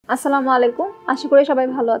আসসালামু আলাইকুম, আশা করি সবাই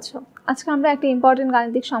ভালো আছো। আজকে আমরা একটা ইম্পর্টেন্ট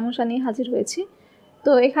গাণিতিক সমস্যা নিয়ে হাজির হয়েছি।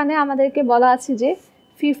 তো এখানে আমাদেরকে বলা আছে যে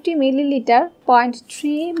 50 মিলিলিটার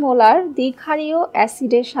 0.3 মোলার দ্বিক্ষারীয়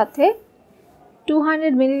অ্যাসিডের সাথে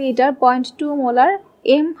 200 মিলিলিটার 0.2 মোলার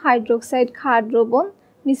এম হাইড্রোক্সাইড ক্ষার দ্রবণ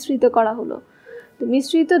মিশ্রিত করা হলো। তো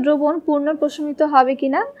মিশ্রিত দ্রবণ পূর্ণ প্রশমিত হবে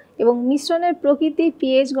কিনা এবং মিশ্রণের প্রকৃতি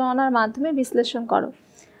পিএইচ গণনার মাধ্যমে বিশ্লেষণ করো।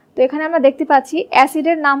 তো এখানে আমরা দেখতে পাচ্ছি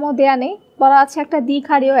অ্যাসিডের নামও দেয়া নেই, বলা আছে একটা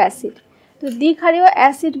দ্বিক্ষারীয় অ্যাসিড। তো দ্বিক্ষারীয়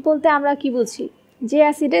অ্যাসিড বলতে আমরা কি বুঝি? যে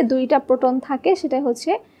অ্যাসিডে দুইটা প্রোটন থাকে সেটা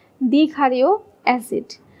হচ্ছে দ্বিক্ষারীয় অ্যাসিড।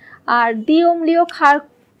 আর দ্বিঅম্লীয় ক্ষার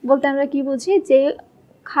বলতে আমরা কি বুঝি? যে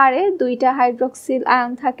ক্ষারে দুইটা হাইড্রোক্সিল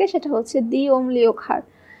আয়ন থাকে সেটা হচ্ছে দ্বিঅম্লীয় ক্ষার।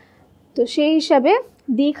 তো সেই হিসাবে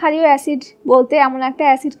দ্বিক্ষারীয় অ্যাসিড বলতে এমন একটা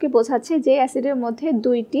অ্যাসিডকে বোঝাচ্ছে যে অ্যাসিডের মধ্যে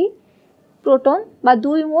দুইটি প্রোটন বা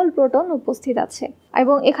 2 মোল প্রোটন উপস্থিত আছে।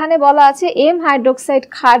 এবং এখানে বলা আছে এম হাইড্রোক্সাইড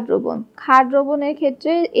ক্ষার দ্রবণ। ক্ষার দ্রবণের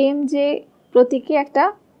ক্ষেত্রে এম যে প্রতীকে একটা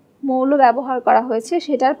মৌল ব্যবহার করা হয়েছে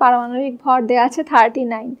সেটার পারমাণবিক ভর দেওয়া আছে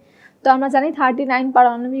 39। তো আমরা জানি 39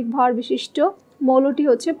 পারমাণবিক ভর বিশিষ্ট মৌলটি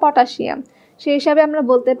হচ্ছে পটাশিয়াম। সেই হিসাবে আমরা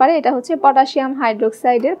বলতে পারি এটা হচ্ছে পটাশিয়াম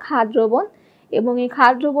হাইড্রোক্সাইডের ক্ষার দ্রবণ এবং এই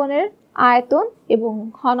ক্ষার দ্রবণের আয়তন এবং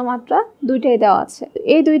ঘনমাত্রা দুইটাই দেওয়া আছে।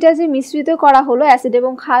 এই দুইটা যে মিশ্রিত করা হলো অ্যাসিড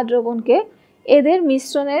এবং ক্ষার দ্রবণকে, এদের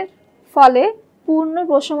মিশ্রণের ফলে পূর্ণ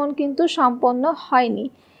প্রশমন কিন্তু সম্পন্ন হয়নি।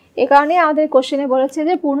 এ কারণে আমাদের কোশ্চেনে বলেছে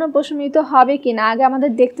যে পূর্ণ প্রশমিত হবে কিনা। আগে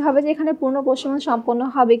আমাদের দেখতে হবে যে এখানে পূর্ণ প্রশমন সম্পন্ন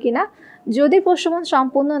হবে কিনা। যদি প্রশমন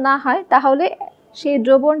সম্পন্ন না হয় তাহলে সেই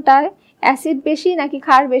দ্রবণটায় অ্যাসিড বেশি নাকি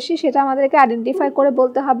ক্ষার বেশি সেটা আমাদেরকে আইডেন্টিফাই করে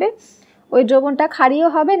বলতে হবে। ওই দ্রবণটা ক্ষারীয়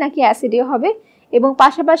হবে নাকি অ্যাসিডীয় হবে এবং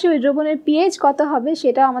পাশাপাশি ওই দ্রবণের পিএইচ কত হবে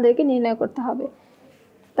সেটাও আমাদেরকে নির্ণয় করতে হবে।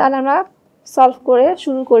 তাহলে আমরা সলভ করে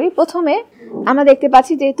শুরু করি। প্রথমে আমরা দেখতে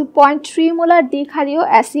পাচ্ছি যেহেতু 0.3 মোলার দ্বিক্ষারীয়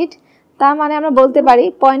অ্যাসিড, তার মানে আমরা বলতে পারি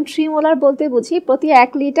 0.3 মোলার বলতে বুঝি প্রতি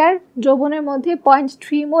 1 লিটার দ্রবণের মধ্যে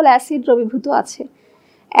 0.3 মোল অ্যাসিড দ্রবীভূত আছে।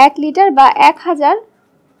 1 লিটার বা 1000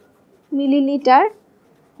 মিলিলিটার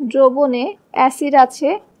দ্রবণে অ্যাসিড আছে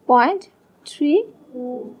 0.3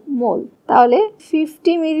 মোল। তাহলে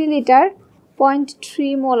 50 মিলিলিটার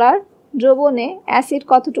 0.3 মোলার দ্রবণে অ্যাসিড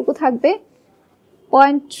কতটুকু থাকবে?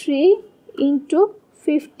 0.3 into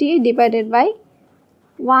 50 divided by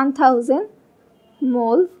 1000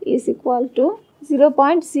 mole is equal to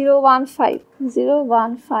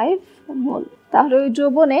 0.015 মোল। তাহলে ওই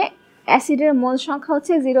দ্রবণে অ্যাসিডের মোল সংখ্যা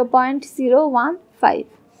হচ্ছে 0.015।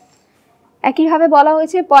 একইভাবে বলা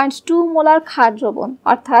হয়েছে 0.2 মোলার ক্ষার দ্রবণ,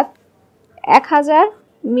 অর্থাৎ 1000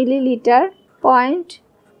 মিলিলিটার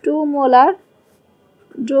 0.2 মোলার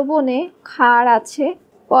দ্রবণে ক্ষার আছে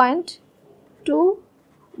 0.2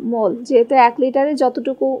 মোল। যেহেতু 1 লিটারে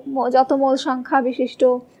যত মোল সংখ্যা বিশিষ্ট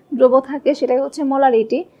দ্রব্য থাকে সেটাই হচ্ছে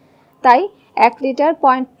মোলারিটি, তাই 1 লিটার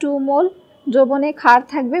 0.2 মোল দ্রবণে ক্ষার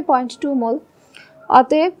থাকবে 0.2 মোল।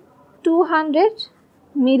 অতএব 200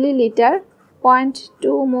 মিলিলিটার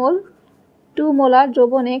 0.2 মোল 2 মোলার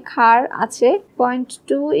দ্রবণে ক্ষার আছে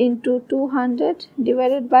 0.2 ইন্টু 200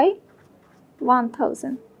 ডিভাইডেড বাই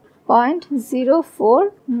 1000, 0.04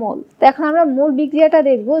 মোল। তো এখন আমরা মূল বিক্রিয়াটা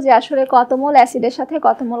দেখব যে আসলে কত মোল অ্যাসিডের সাথে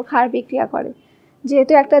কত মোল ক্ষার বিক্রিয়া করে।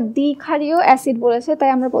 যেহেতু একটা দ্বিক্ষারীয় অ্যাসিড বলেছে তাই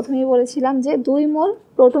আমরা প্রথমেই বলেছিলাম যে 2 মোল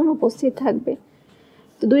প্রোটন উপস্থিত থাকবে।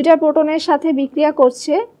 তো দুইটা প্রোটনের সাথে বিক্রিয়া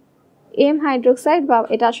করছে এম হাইড্রোক্সাইড, বা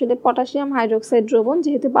এটা আসলে পটাশিয়াম হাইড্রোক্সাইড দ্রবণ,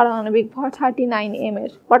 যেহেতু পারমাণবিক ভর 39 এম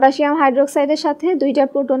এর। পটাশিয়াম হাইড্রোক্সাইডের সাথে দুইটা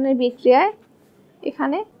প্রোটনের বিক্রিয়ায়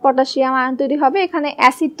এখানে পটাশিয়াম আয়ন তৈরি হবে। এখানে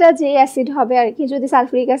অ্যাসিডটা যে অ্যাসিড হবে আর কি, যদি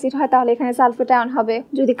সালফিউরিক অ্যাসিড হয় তাহলে এখানে সালফেট আয়ন হবে,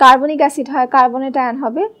 যদি কার্বনিক অ্যাসিড হয় কার্বনেট আয়ন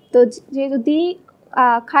হবে। তো যেহেতু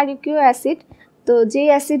দ্বিক্ষারকীয় অ্যাসিড, তো যেই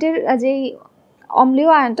অ্যাসিডের যেই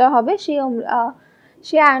অম্লীয় আয়নটা হবে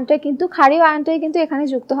সেই আয়নটা কিন্তু ক্ষারীয় আয়নটাই কিন্তু এখানে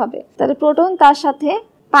যুক্ত হবে। তাহলে প্রোটন তার সাথে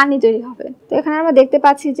পানি তৈরি হবে। তো এখানে আমরা দেখতে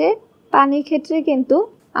পাচ্ছি যে পানির ক্ষেত্রে কিন্তু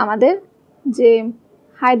আমাদের যে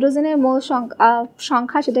হাইড্রোজেনের মোল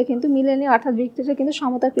সংখ্যা সেটা কিন্তু মিলেনি, অর্থাৎ বিক্রিয়াটা কিন্তু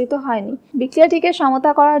সমতাকৃত হয়নি। বিক্রিয়াটিকে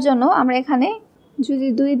সমতা করার জন্য আমরা এখানে যদি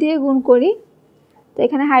 2 দিয়ে গুণ করি, তো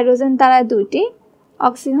এখানে হাইড্রোজেন দ্বারা 2টি,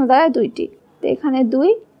 অক্সিজেন দ্বারা 2টি, তো এখানে 2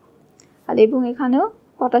 আর এবং এখানেও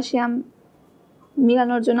পটাশিয়াম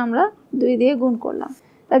মিলানোর জন্য আমরা 2 দিয়ে গুণ করলাম।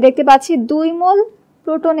 তা দেখতে পাচ্ছি 2 মোল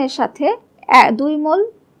প্রোটনের সাথে 2 মোল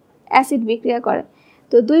অ্যাসিড বিক্রিয়া করে।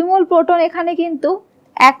 তো 2 মোল প্রোটন এখানে কিন্তু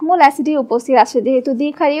 1 মোল অ্যাসিডই উপস্থিত আছে। যেহেতু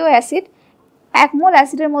দ্বিক্ষারীয় অ্যাসিড, 1 মোল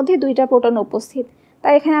অ্যাসিডের মধ্যে 2টা প্রোটন উপস্থিত,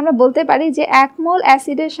 তাই এখানে আমরা বলতে পারি যে 1 মোল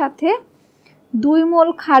অ্যাসিডের সাথে 2 মোল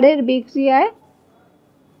ক্ষারের বিক্রিয়ায়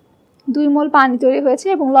 2 মোল পানি তৈরি হয়েছে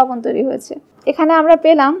এবং লবণ তৈরি হয়েছে। এখানে আমরা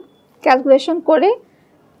পেলাম ক্যালকুলেশন করে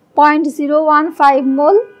 0.015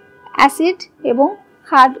 মোল অ্যাসিড এবং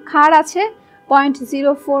ক্ষার আছে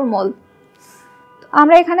 0.04 মোল।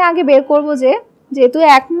 আমরা এখানে আগে বের করব যে যেহেতু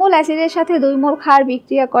 1 মোল অ্যাসিডের সাথে 2 মোল ক্ষার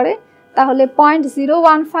বিক্রিয়া করে, তাহলে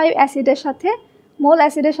 0.015 অ্যাসিডের সাথে মোল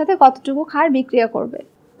অ্যাসিডের সাথে কতটুকু ক্ষার বিক্রিয়া করবে।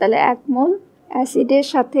 তাহলে 1 মোল অ্যাসিডের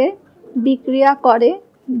সাথে বিক্রিয়া করে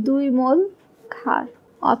 2 মোল ক্ষার।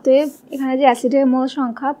 অতএব এখানে যে অ্যাসিডের মোল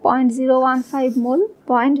সংখ্যা 0.015 মোল,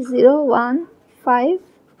 0.015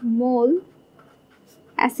 মোল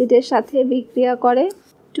অ্যাসিডের সাথে বিক্রিয়া করে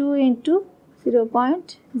 2 ×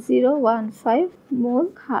 0.015 মোল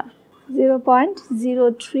ক্ষার,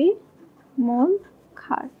 0.03 মোল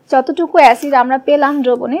ক্ষার। যতটুকু অ্যাসিড আমরা পেলাম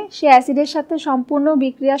দ্রবণে, সে অ্যাসিডের সাথে সম্পূর্ণ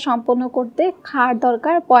বিক্রিয়া সম্পন্ন করতে ক্ষার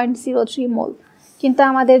দরকার 0.03 মোল, কিন্তু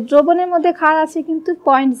আমাদের দ্রবণের মধ্যে ক্ষার আছে কিন্তু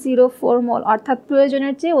 0.04 মোল, অর্থাৎ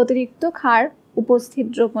প্রয়োজনের চেয়ে অতিরিক্ত ক্ষার উপস্থিত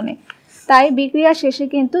দ্রবণে। তাই বিক্রিয়া শেষে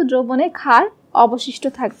কিন্তু দ্রবণে ক্ষার অবশিষ্ট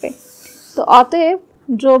থাকবে। তো অতএব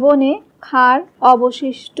দ্রবণে ক্ষার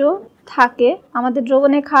অবশিষ্ট থাকে, আমাদের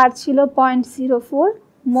দ্রবণে ক্ষার ছিল 0.04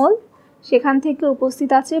 মোল, সেখান থেকে উপস্থিত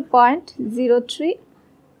আছে 0.03,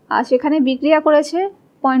 আর সেখানে বিক্রিয়া করেছে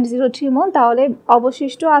 0.03 মোল, তাহলে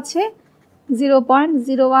অবশিষ্ট আছে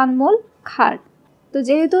 0.01 মোল ক্ষার। তো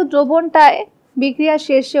যেহেতু দ্রবণটায় বিক্রিয়া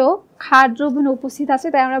শেষেও ক্ষার দ্রবণ উপস্থিত আছে,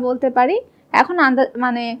 তাই আমরা বলতে পারি এখন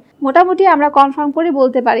মোটামুটি আমরা কনফার্ম করে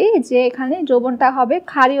বলতে পারি যে এখানে দ্রবণটা হবে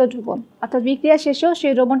ক্ষারীয় দ্রবণ, অর্থাৎ বিক্রিয়া শেষেও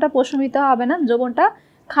সেই দ্রবণটা প্রশমিত হবে না, দ্রবণটা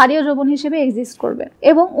ক্ষারীয় দ্রবণ হিসেবে এক্সিস্ট করবে।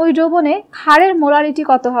 এবং ওই দ্রবণে ক্ষারের মোলারিটি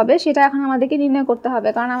কত হবে সেটা এখন আমাদেরকে নির্ণয় করতে হবে,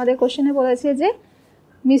 কারণ আমাদের কোশ্চেনে বলেছে যে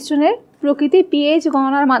মিশ্রণের প্রকৃতি পিএইচ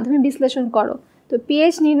গণনার মাধ্যমে বিশ্লেষণ করো। তো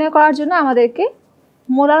পিএইচ নির্ণয় করার জন্য আমাদেরকে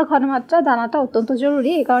মোলার ঘনমাত্রা জানাটা অত্যন্ত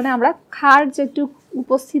জরুরি। এই কারণে আমরা ক্ষার যেটুকু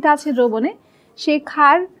উপস্থিত আছে দ্রবণে, সেই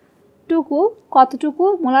ক্ষারটুকু কতটুকু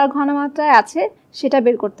মোলার ঘনমাত্রায় আছে সেটা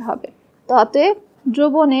বের করতে হবে। তো অতএব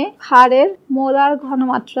দ্রবণে ক্ষারের মোলার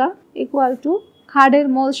ঘনমাত্রা ইকুয়াল টু ক্ষারের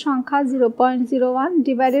মোল সংখ্যা 0.01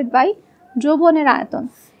 ডিভাইডেড বাই দ্রবণের আয়তন।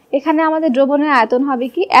 এখানে আমাদের দ্রবণের আয়তন হবে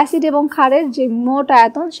কি অ্যাসিড এবং ক্ষারের যে মোট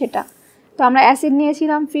আয়তন সেটা। তো আমরা অ্যাসিড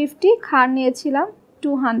নিয়েছিলাম 50, ক্ষার নিয়েছিলাম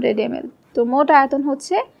 200 ml। তো মোট আয়তন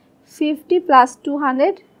হচ্ছে 50 +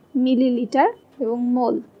 200 মিলিলিটার এবং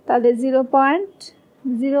মোল, তাহলে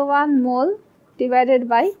 0.01 মোল ডিভাইডেড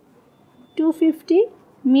বাই 250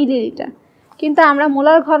 মিলিলিটার। কিন্তু আমরা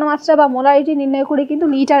মোলার ঘনমাত্রা বা মোলারিটি নির্ণয় করি কিন্তু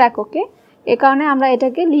লিটার এককে, এ কারণে আমরা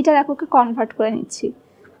এটাকে লিটার এককে কনভার্ট করে নিচ্ছি।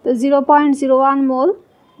 তো 0.01 মোল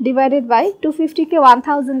ডিভাইডেড বাই 250কে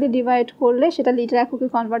 1000 দিয়ে ডিভাইড করলে সেটা লিটার এককে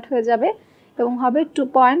কনভার্ট হয়ে যাবে এবং হবে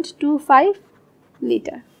 2.25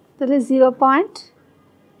 লিটার। তাহলে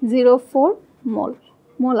 0.04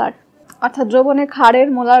 মোলার, অর্থাৎ দ্রবণে ক্ষারের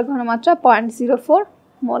মোলার ঘনমাত্রা 0.04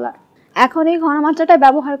 মোলার। এখন এই ঘনমাত্রাটা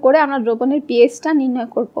ব্যবহার করে আমরা দ্রবণের পিএইচটা নির্ণয়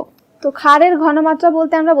করব। তো ক্ষারের ঘনমাত্রা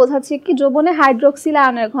বলতে আমরা বোঝাচ্ছি কি দ্রবণে হাইড্রোক্সিল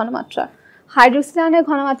আয়নের ঘনমাত্রা। হাইড্রোক্সিল আয়নের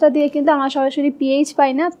ঘনমাত্রা দিয়ে কিন্তু আমরা সরাসরি পিএইচ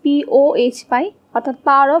পাই না, পিওএইচ পাই, অর্থাৎ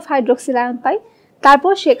পাওয়ার অফ হাইড্রোক্সিল আয়ন পাই।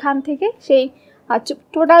 তারপর সেখান থেকে সেই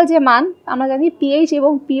টোটাল যে মান আমরা জানি পিএইচ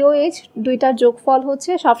এবং পিওএইচ দুইটার যোগফল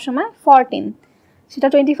হচ্ছে সবসময় 14, সেটা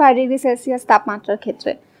 25 ডিগ্রি সেলসিয়াস তাপমাত্রার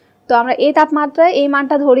ক্ষেত্রে। তো আমরা এই তাপমাত্রায় এই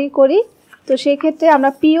মানটা ধরেই করি। তো সেই ক্ষেত্রে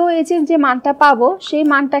আমরা পিওএইচ এর যে মানটা পাবো সেই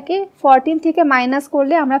মানটাকে 14 থেকে মাইনাস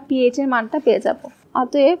করলে আমরা পিএইচ এর মানটা পেয়ে যাব।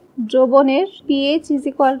 অতএব দ্রবণের পিএইচ ইজ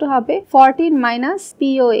ইকুয়াল টু হবে 14 মাইনাস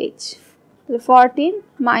পিওএইচ। 14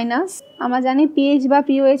 মাইনাস আমরা জানি পিএইচ বা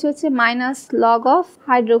পিওএইচ হচ্ছে minus log of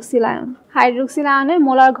hydroxyl ion. Hydroxyl আয়নের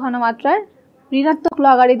মোলার ঘনমাত্রার ঋণাত্মক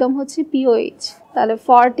লগারিদম হচ্ছে পিওএইচ। তাহলে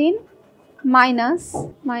 14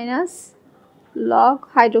 মাইনাস লগ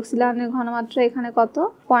হাইড্রোক্সিল আয়নের ঘনমাত্রা এখানে কত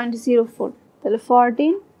 0.04। তাহলে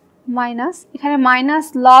 14 মাইনাস এখানে মাইনাস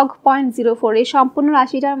লগ 0.04, এই সম্পূর্ণ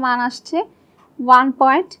রাশিটার মান আসছে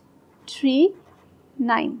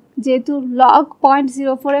 1.39। যেহেতু লগ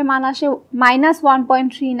 0.04 এর মান আসে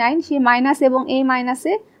 -1.39, সেই মাইনাস এবং এই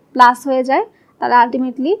মাইনাসে প্লাস হয়ে যায়, তাহলে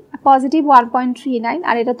আলটিমেটলি পজিটিভ 1.39,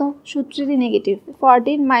 আর এটা তো সূত্রেরই negative.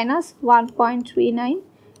 14 minus 1.39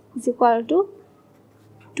 is equal to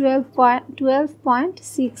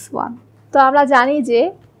 12.61। তো আমরা জানি যে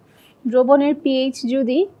দ্রবণের পিএইচ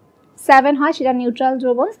যদি 7 হয় সেটা নিউট্রাল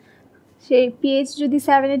দ্রবণ, সেই পিএইচ যদি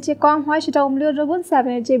 7 এর চেয়ে কম হয় সেটা অম্লীয় দ্রবণ,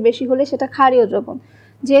 7 এর চেয়ে বেশি হলে সেটা ক্ষারীয় দ্রবণ।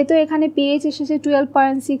 যেহেতু এখানে পিএইচ এসেছে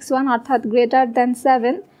 12.61 অর্থাৎ গ্রেটার দ্যান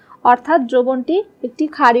 7, অর্থাৎ দ্রবণটি একটি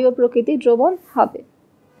ক্ষারীয় প্রকৃতির দ্রবণ হবে,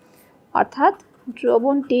 অর্থাৎ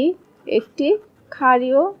দ্রবণটি একটি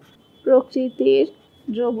ক্ষারীয় প্রকৃতির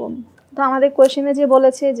দ্রবণ। তো আমাদের কোশ্চেনে যে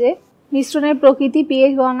বলেছে যে মিশ্রণের প্রকৃতি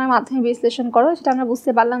পিএইচ গণনার মাধ্যমে বিশ্লেষণ করো, সেটা আমরা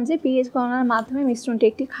বুঝতে পারলাম যে পিএইচ গণনার মাধ্যমে মিশ্রণটি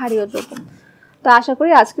একটি ক্ষারীয় দ্রবণ। তো আশা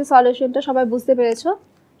করি আজকে সলিউশনটা সবাই বুঝতে পেরেছো।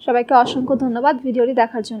 সবাইকে অসংখ্য ধন্যবাদ ভিডিওটি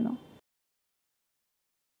দেখার জন্য।